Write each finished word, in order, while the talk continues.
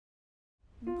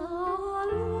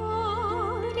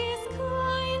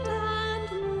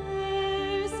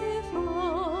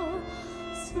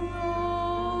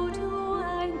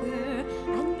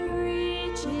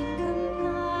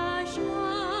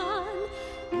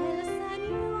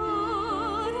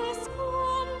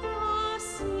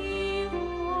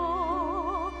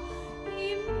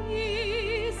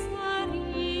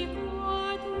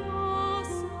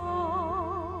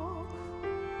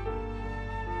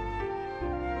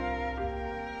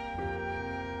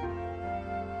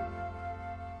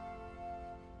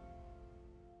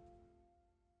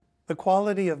The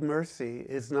quality of mercy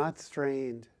is not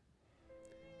strained.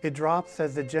 It drops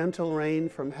as a gentle rain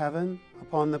from heaven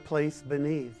upon the place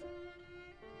beneath.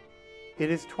 It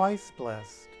is twice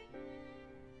blessed.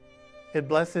 It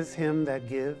blesses him that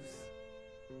gives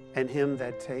and him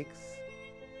that takes,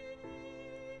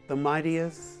 the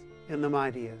mightiest in the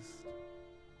mightiest.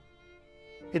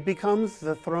 It becomes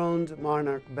the throned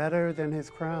monarch better than his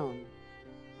crown.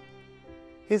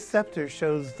 His scepter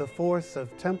shows the force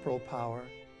of temporal power,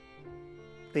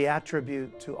 the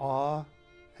attribute to awe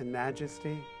and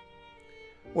majesty,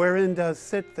 wherein does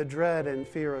sit the dread and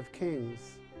fear of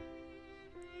kings.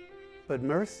 But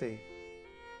mercy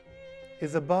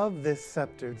is above this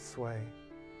sceptered sway.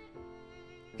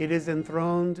 It is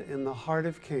enthroned in the heart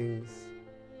of kings.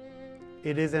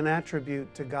 It is an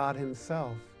attribute to God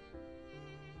himself.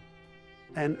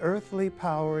 And earthly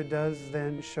power does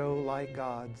then show like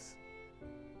God's,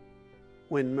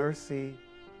 when mercy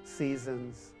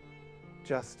seasons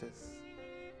justice.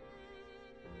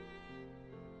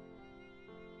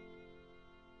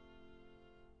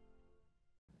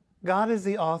 God is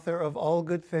the author of all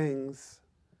good things.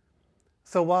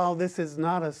 So while this is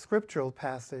not a scriptural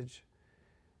passage,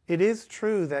 it is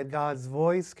true that God's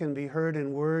voice can be heard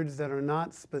in words that are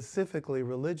not specifically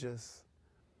religious.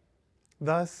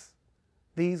 Thus,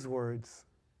 these words: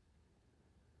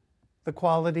 the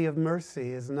quality of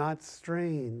mercy is not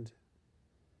strained.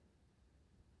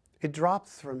 It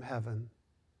drops from heaven.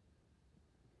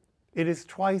 It is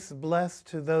twice blessed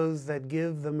to those that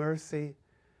give the mercy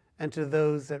and to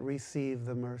those that receive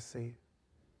the mercy.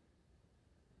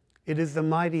 It is the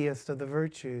mightiest of the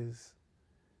virtues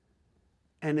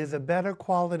and is a better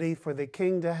quality for the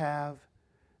king to have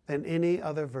than any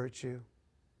other virtue.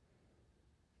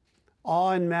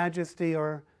 Awe and majesty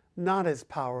are not as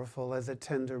powerful as a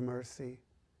tender mercy,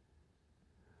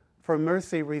 for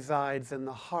mercy resides in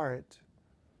the heart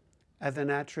as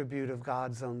an attribute of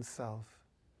God's own self.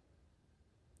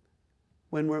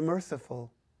 When we're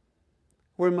merciful,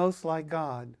 we're most like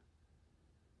God,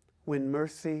 when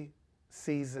mercy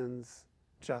seasons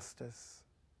justice.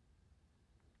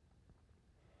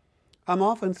 I'm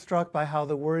often struck by how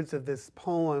the words of this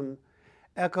poem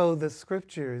echo the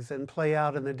scriptures and play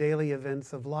out in the daily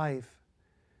events of life.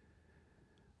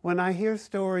 When I hear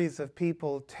stories of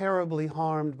people terribly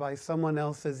harmed by someone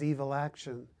else's evil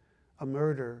action, a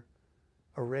murder,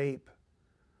 a rape,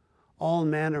 all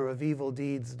manner of evil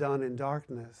deeds done in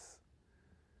darkness,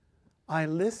 I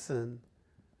listen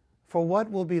for what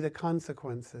will be the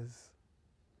consequences.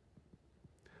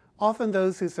 Often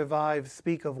those who survive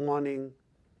speak of wanting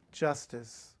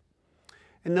justice.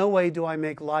 In no way do I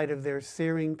make light of their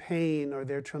searing pain or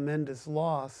their tremendous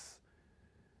loss,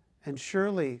 and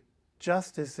surely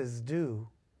justice is due.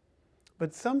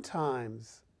 But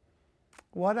sometimes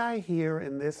what I hear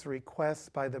in this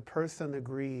request by the person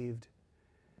aggrieved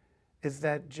is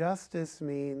that justice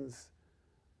means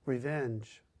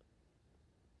revenge.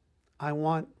 I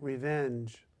want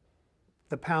revenge,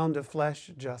 the pound of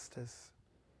flesh justice.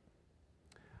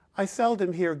 I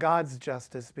seldom hear God's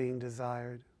justice being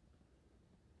desired.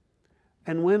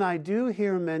 And when I do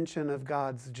hear mention of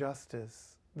God's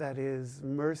justice, that is,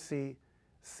 mercy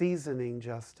seasoning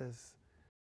justice,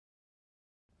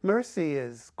 mercy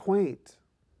is quaint,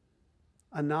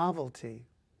 a novelty.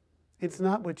 It's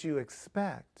not what you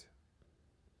expect.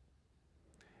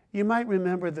 You might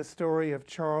remember the story of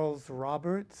Charles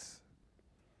Roberts.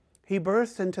 He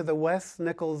burst into the West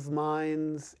Nichols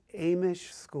Mines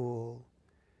Amish school,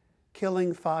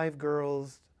 killing 5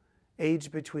 girls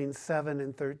aged between 7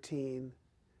 and 13.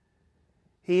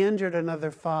 He injured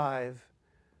another 5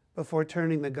 before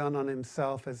turning the gun on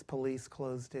himself as police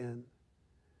closed in.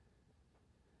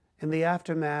 In the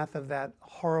aftermath of that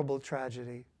horrible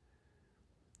tragedy,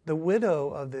 the widow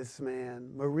of this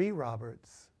man, Marie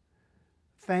Roberts,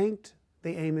 thanked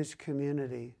the Amish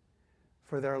community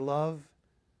for their love,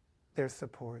 their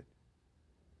support.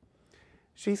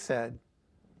 She said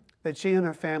that she and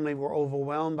her family were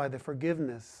overwhelmed by the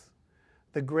forgiveness,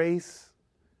 the grace,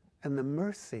 and the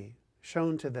mercy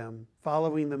shown to them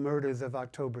following the murders of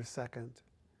October 2nd.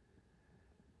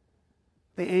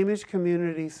 The Amish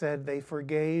community said they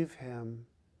forgave him,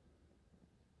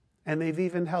 and they've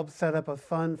even helped set up a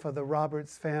fund for the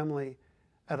Roberts family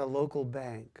at a local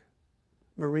bank.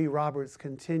 Marie Roberts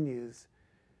continues,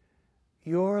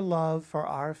 "Your love for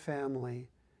our family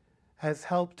has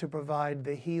helped to provide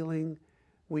the healing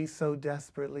we so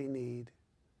desperately need.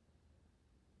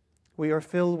 We are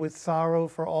filled with sorrow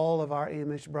for all of our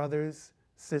Amish brothers,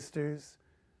 sisters,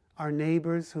 our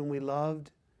neighbors whom we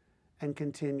loved and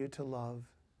continue to love.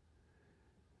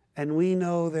 And we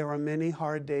know there are many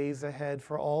hard days ahead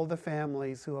for all the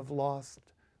families who have lost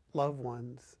loved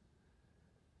ones.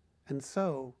 And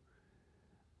so,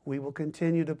 we will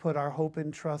continue to put our hope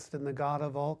and trust in the God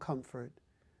of all comfort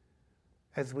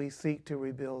as we seek to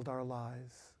rebuild our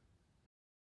lives.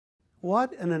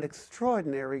 What an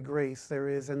extraordinary grace there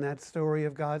is in that story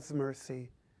of God's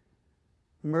mercy.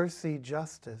 Mercy,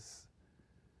 justice.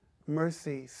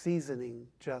 Mercy, seasoning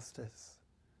justice.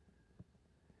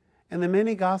 In the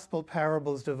many gospel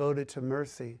parables devoted to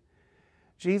mercy,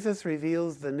 Jesus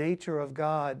reveals the nature of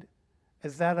God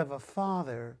as that of a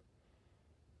father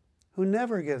who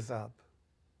never gives up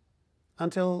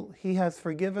until he has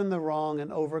forgiven the wrong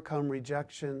and overcome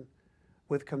rejection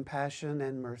with compassion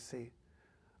and mercy.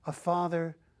 A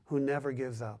father who never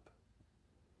gives up.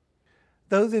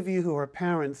 Those of you who are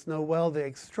parents know well the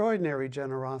extraordinary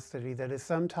generosity that is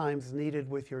sometimes needed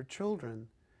with your children,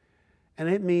 and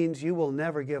it means you will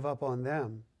never give up on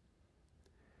them.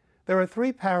 There are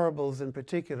 3 parables in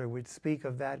particular which speak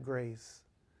of that grace.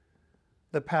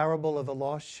 The parable of the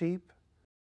lost sheep,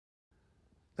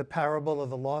 the parable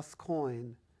of the lost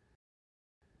coin,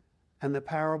 and the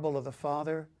parable of the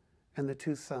father and the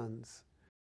 2 sons.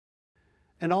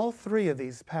 In all 3 of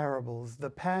these parables,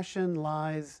 the passion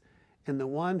lies in the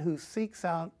one who seeks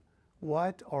out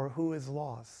what or who is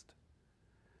lost.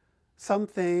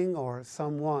 Something or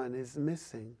someone is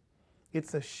missing.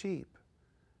 It's a sheep,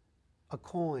 a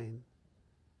coin,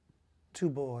 2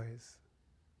 boys.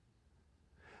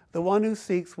 The one who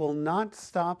seeks will not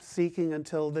stop seeking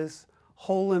until this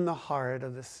hole in the heart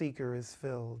of the seeker is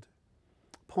filled.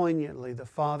 Poignantly, the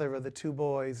father of the 2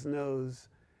 boys knows.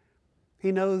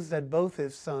 He knows that both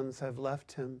his sons have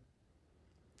left him.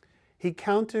 He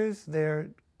counters their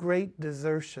great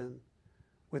desertion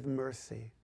with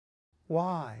mercy.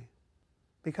 Why?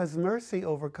 Because mercy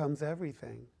overcomes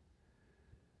everything,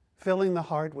 filling the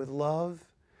heart with love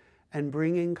and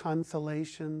bringing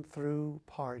consolation through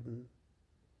pardon.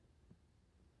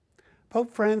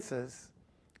 Pope Francis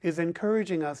is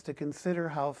encouraging us to consider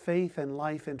how faith and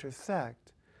life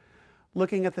intersect,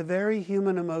 looking at the very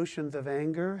human emotions of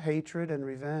anger, hatred, and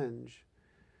revenge,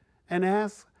 and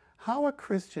asks how a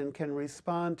Christian can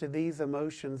respond to these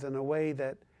emotions in a way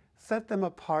that set them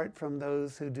apart from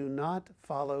those who do not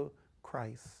follow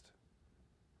Christ.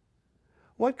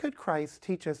 What could Christ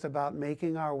teach us about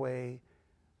making our way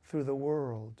through the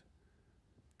world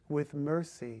with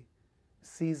mercy,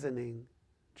 seasoning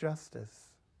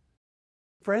justice?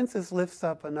 Francis lifts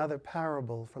up another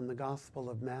parable from the Gospel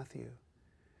of Matthew.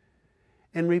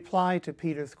 In reply to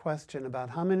Peter's question about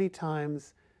how many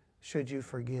times should you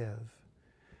forgive,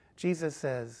 Jesus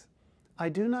says, I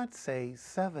do not say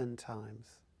 7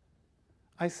 times.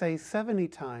 I say 70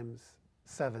 times,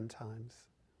 7 times.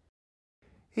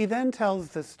 He then tells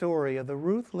the story of the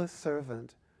ruthless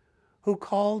servant who,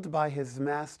 called by his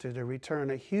master to return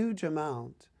a huge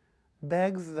amount,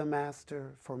 begs the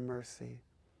master for mercy.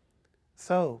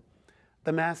 So,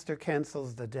 the master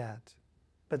cancels the debt.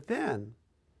 But then,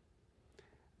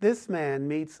 this man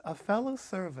meets a fellow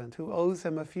servant who owes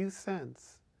him a few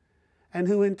cents, and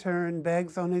who in turn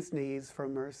begs on his knees for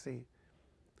mercy.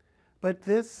 But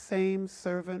this same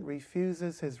servant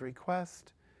refuses his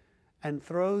request and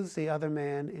throws the other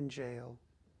man in jail.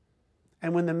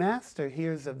 And when the master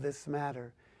hears of this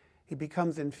matter, he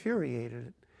becomes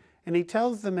infuriated, and he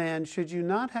tells the man, should you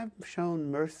not have shown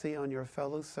mercy on your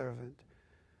fellow servant,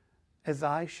 as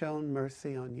I shown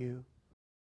mercy on you?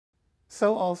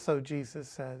 So also, Jesus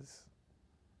says,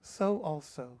 so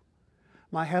also,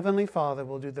 my heavenly Father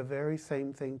will do the very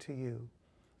same thing to you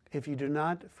if you do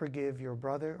not forgive your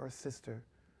brother or sister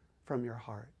from your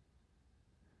heart.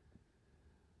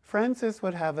 Francis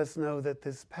would have us know that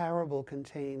this parable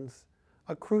contains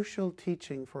a crucial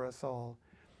teaching for us all.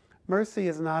 Mercy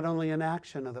is not only an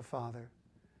action of the Father.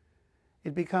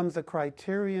 It becomes a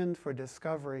criterion for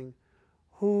discovering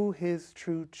who his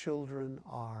true children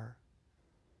are.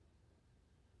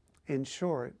 In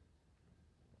short,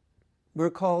 we're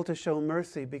called to show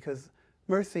mercy because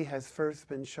mercy has first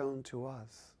been shown to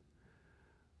us.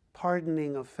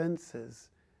 Pardoning offenses,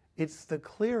 it's the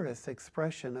clearest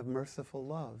expression of merciful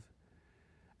love.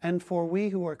 And for we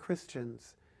who are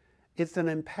Christians, it's an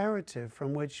imperative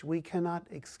from which we cannot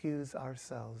excuse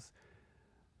ourselves.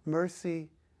 Mercy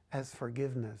as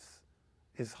forgiveness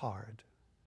is hard.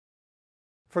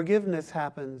 Forgiveness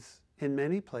happens in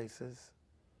many places.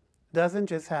 Doesn't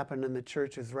just happen in the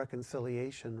church's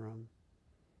reconciliation room.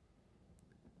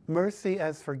 Mercy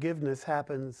as forgiveness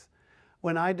happens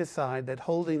when I decide that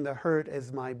holding the hurt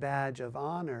as my badge of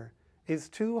honor is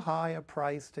too high a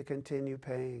price to continue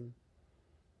paying.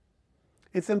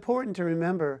 It's important to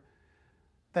remember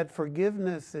that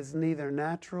forgiveness is neither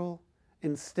natural,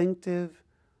 instinctive,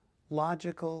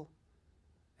 logical,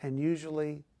 and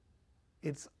usually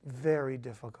it's very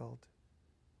difficult.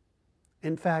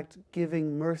 In fact,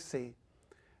 giving mercy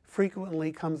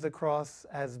frequently comes across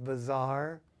as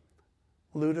bizarre,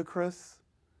 ludicrous,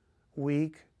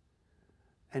 weak,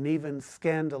 and even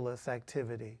scandalous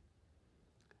activity,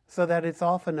 so that it's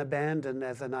often abandoned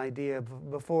as an idea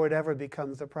before it ever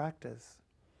becomes a practice.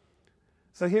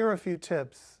 So here are a few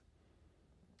tips.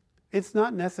 It's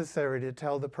not necessary to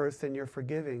tell the person you're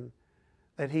forgiving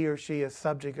that he or she is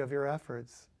subject of your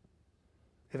efforts.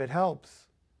 If it helps,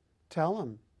 tell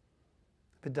him.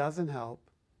 If it doesn't help,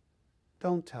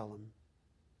 don't tell him.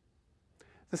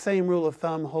 The same rule of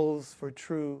thumb holds for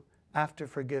true after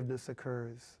forgiveness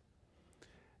occurs.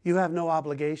 You have no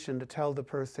obligation to tell the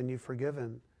person you've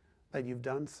forgiven that you've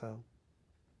done so.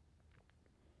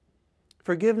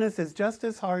 Forgiveness is just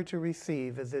as hard to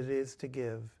receive as it is to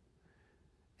give.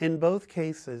 In both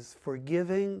cases,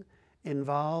 forgiving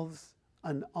involves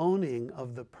an owning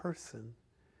of the person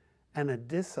and a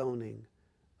disowning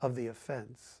of the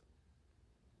offense.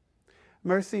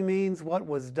 Mercy means what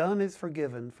was done is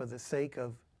forgiven for the sake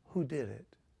of who did it.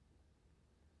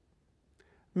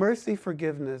 Mercy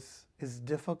forgiveness is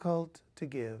difficult to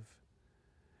give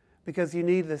because you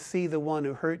need to see the one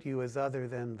who hurt you as other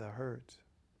than the hurt.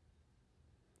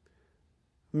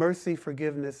 Mercy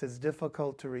forgiveness is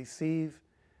difficult to receive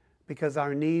because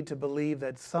our need to believe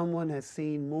that someone has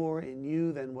seen more in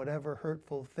you than whatever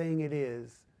hurtful thing it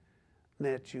is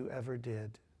that you ever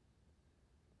did.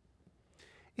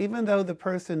 Even though the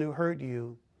person who hurt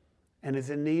you and is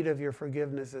in need of your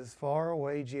forgiveness is far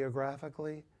away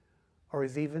geographically or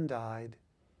has even died,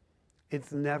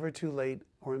 it's never too late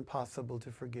or impossible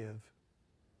to forgive.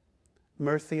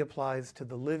 Mercy applies to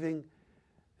the living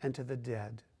and to the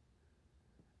dead.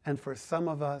 And for some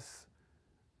of us,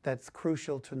 that's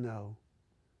crucial to know.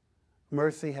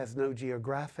 Mercy has no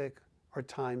geographic or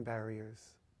time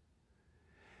barriers.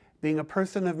 Being a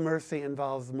person of mercy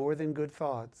involves more than good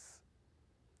thoughts.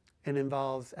 It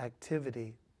involves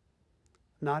activity,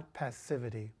 not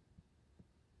passivity.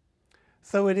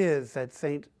 So it is that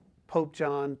St. Pope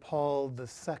John Paul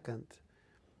II,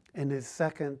 in his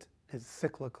second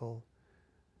encyclical,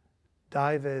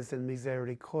 Dives in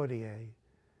Misericordiae,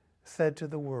 said to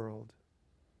the world,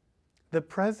 the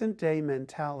present-day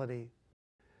mentality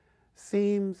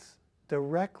seems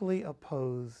directly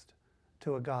opposed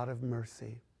to a God of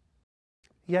mercy.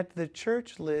 Yet the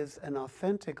Church lives an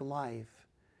authentic life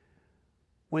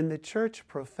when the Church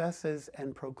professes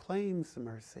and proclaims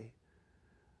mercy,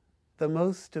 the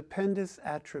most stupendous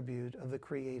attribute of the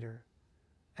Creator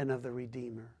and of the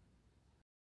Redeemer.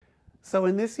 So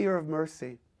in this year of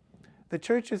mercy, the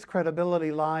Church's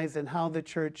credibility lies in how the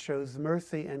Church shows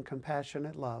mercy and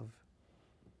compassionate love.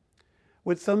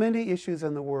 With so many issues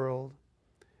in the world,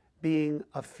 being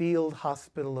a field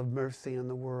hospital of mercy in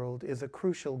the world is a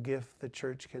crucial gift the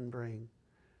Church can bring.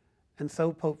 And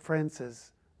so Pope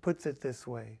Francis puts it this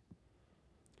way: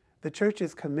 the Church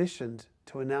is commissioned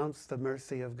to announce the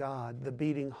mercy of God, the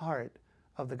beating heart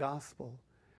of the gospel.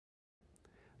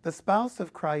 The spouse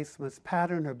of Christ must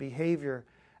pattern her behavior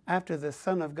after the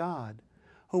Son of God,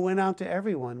 who went out to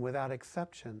everyone without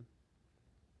exception.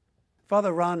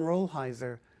 Father Ron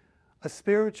Rolheiser, a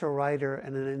spiritual writer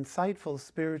and an insightful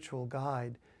spiritual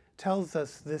guide, tells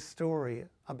us this story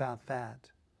about that.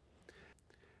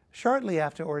 Shortly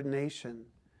after ordination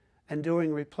and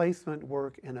doing replacement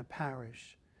work in a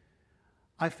parish,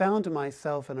 I found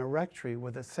myself in a rectory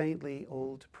with a saintly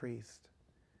old priest.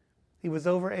 He was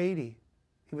over 80.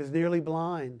 He was nearly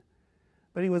blind,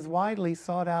 but he was widely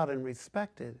sought out and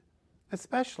respected,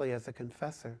 especially as a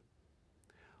confessor.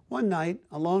 One night,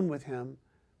 alone with him,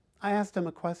 I asked him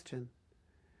a question.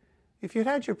 If you'd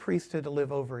had your priesthood to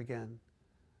live over again,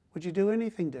 would you do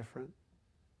anything different?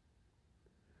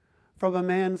 From a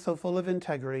man so full of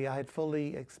integrity, I had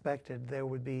fully expected there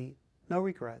would be no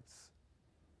regrets.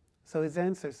 So his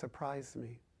answer surprised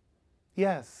me.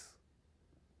 Yes,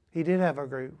 he did have a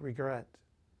great regret,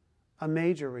 a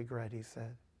major regret, he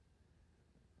said.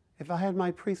 If I had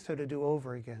my priesthood to do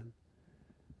over again,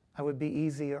 I would be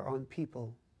easier on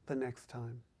people the next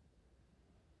time.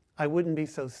 I wouldn't be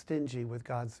so stingy with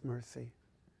God's mercy,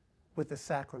 with the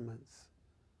sacraments,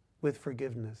 with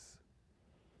forgiveness.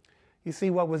 You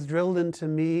see, what was drilled into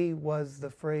me was the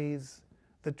phrase,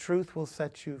 the truth will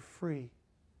set you free.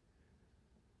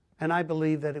 And I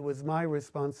believe that it was my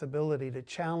responsibility to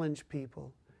challenge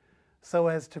people so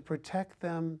as to protect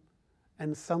them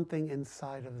and something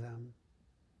inside of them.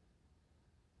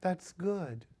 That's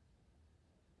good.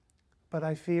 But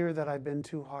I fear that I've been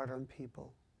too hard on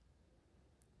people.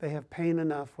 They have pain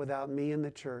enough without me in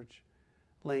the Church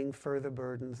laying further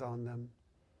burdens on them.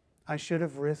 I should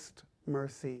have risked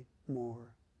mercy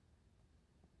more.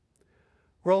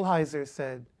 Rolheiser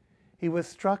said he was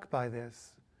struck by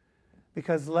this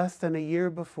because less than a year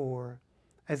before,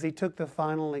 as he took the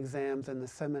final exams in the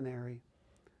seminary,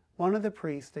 one of the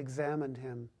priests examined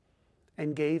him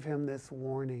and gave him this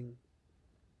warning.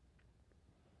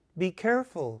 "Be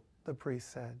careful," the priest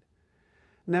said.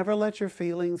 "Never let your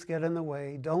feelings get in the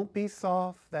way. Don't be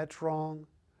soft, that's wrong.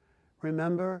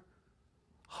 Remember,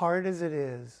 hard as it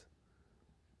is,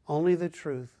 only the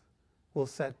truth will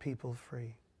set people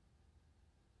free."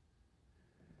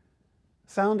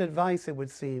 Sound advice, it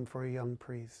would seem, for a young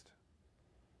priest.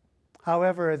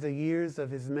 However, as the years of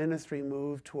his ministry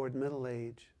moved toward middle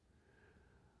age,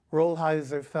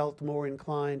 Rolheiser felt more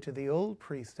inclined to the old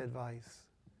priest advice.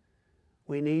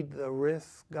 We need to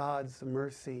risk God's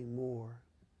mercy more.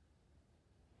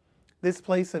 This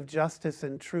place of justice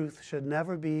and truth should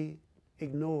never be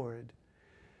ignored,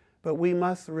 but we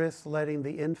must risk letting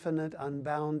the infinite,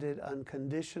 unbounded,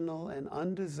 unconditional, and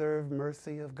undeserved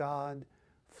mercy of God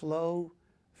flow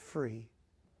free.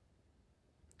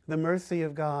 The mercy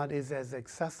of God is as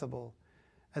accessible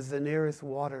as the nearest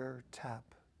water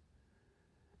tap.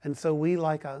 And so we,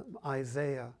 like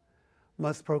Isaiah,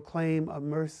 must proclaim a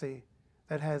mercy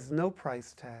that has no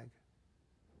price tag.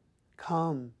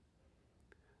 Come.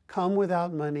 Come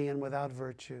without money and without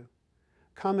virtue.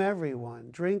 Come,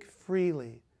 everyone. Drink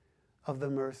freely of the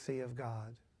mercy of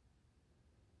God.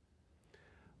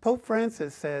 Pope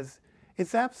Francis says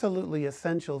it's absolutely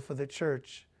essential for the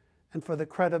Church and for the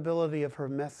credibility of her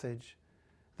message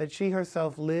that she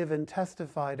herself live and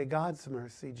testify to God's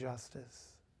mercy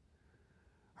justice.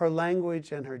 Her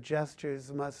language and her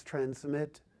gestures must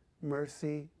transmit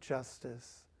mercy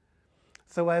justice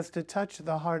so as to touch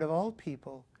the heart of all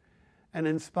people and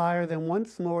inspire them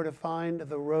once more to find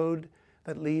the road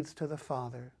that leads to the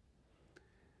Father.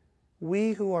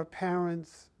 We who are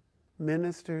parents,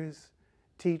 ministers,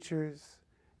 teachers,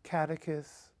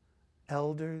 catechists,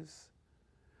 elders,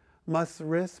 must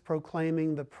risk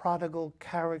proclaiming the prodigal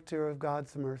character of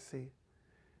God's mercy.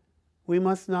 We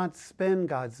must not spend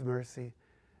God's mercy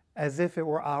as if it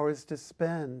were ours to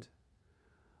spend,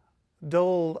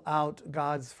 dole out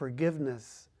God's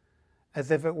forgiveness as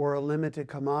if it were a limited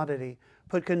commodity,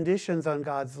 put conditions on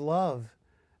God's love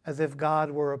as if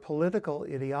God were a political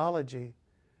ideology,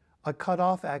 a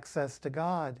cut-off access to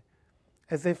God,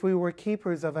 as if we were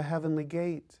keepers of a heavenly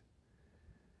gate.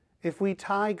 If we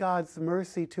tie God's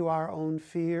mercy to our own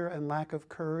fear and lack of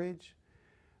courage,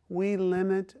 we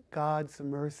limit God's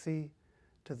mercy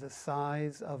to the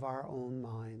size of our own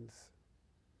minds.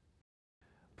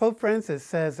 Pope Francis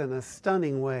says in a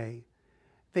stunning way,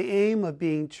 the aim of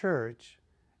being church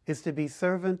is to be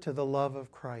servant to the love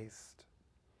of Christ.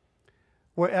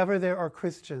 Wherever there are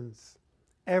Christians,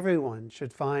 everyone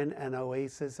should find an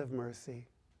oasis of mercy.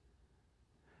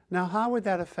 Now, how would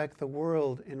that affect the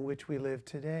world in which we live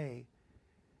today?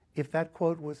 If that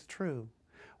quote was true,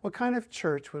 what kind of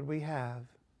church would we have?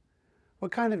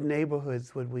 What kind of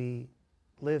neighborhoods would we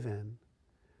live in?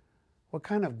 What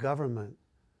kind of government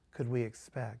could we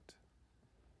expect?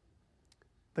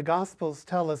 The Gospels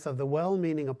tell us of the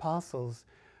well-meaning apostles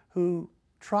who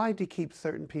tried to keep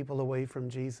certain people away from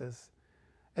Jesus,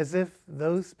 as if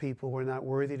those people were not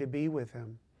worthy to be with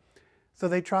him. So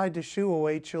they tried to shoo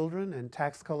away children and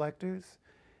tax collectors,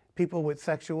 people with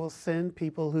sexual sin,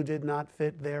 people who did not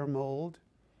fit their mold.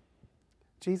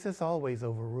 Jesus always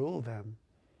overruled them.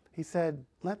 He said,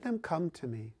 "Let them come to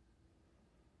me."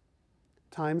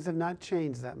 Times have not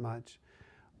changed that much.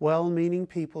 Well-meaning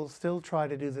people still try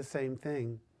to do the same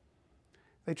thing.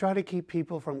 They try to keep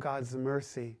people from God's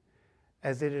mercy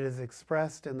as it is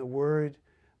expressed in the Word,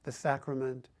 the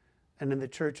sacrament, and in the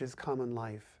Church's common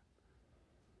life.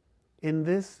 In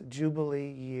this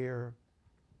Jubilee year,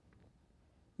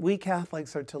 we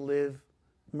Catholics are to live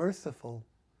merciful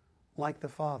like the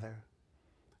Father.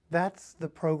 That's the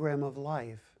program of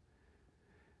life.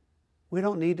 We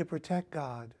don't need to protect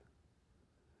God.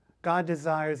 God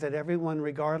desires that everyone,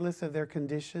 regardless of their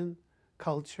condition,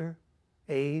 culture,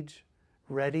 age,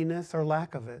 readiness, or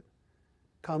lack of it,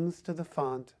 comes to the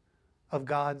font of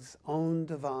God's own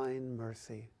divine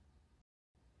mercy.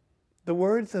 The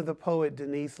words of the poet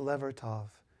Denise Levertov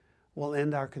will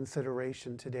end our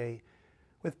consideration today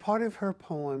with part of her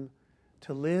poem,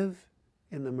 "To Live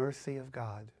in the Mercy of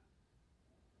God."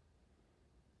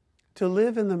 To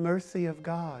live in the mercy of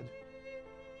God,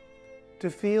 to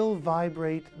feel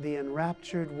vibrate the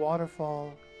enraptured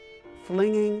waterfall,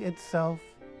 flinging itself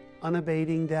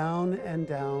unabating down and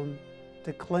down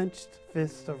to clenched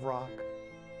fists of rock,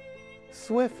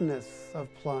 swiftness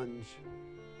of plunge,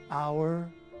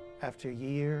 hour after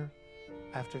year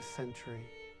after century.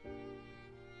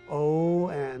 Oh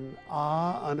and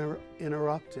ah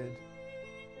uninterrupted,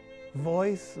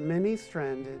 voice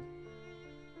many-stranded,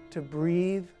 to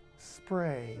breathe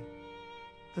spray,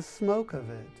 the smoke of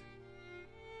it.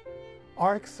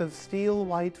 Arcs of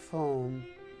steel-white foam,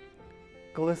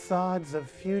 glissades of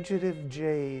fugitive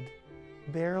jade,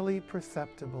 barely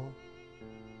perceptible.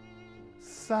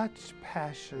 Such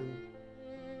passion,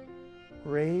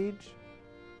 rage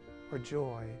or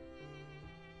joy.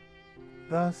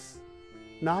 Thus,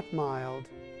 not mild,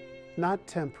 not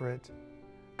temperate,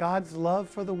 God's love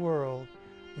for the world,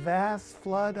 vast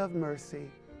flood of mercy,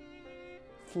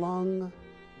 flung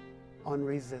on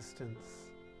resistance.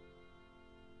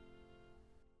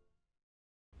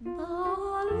 Oh.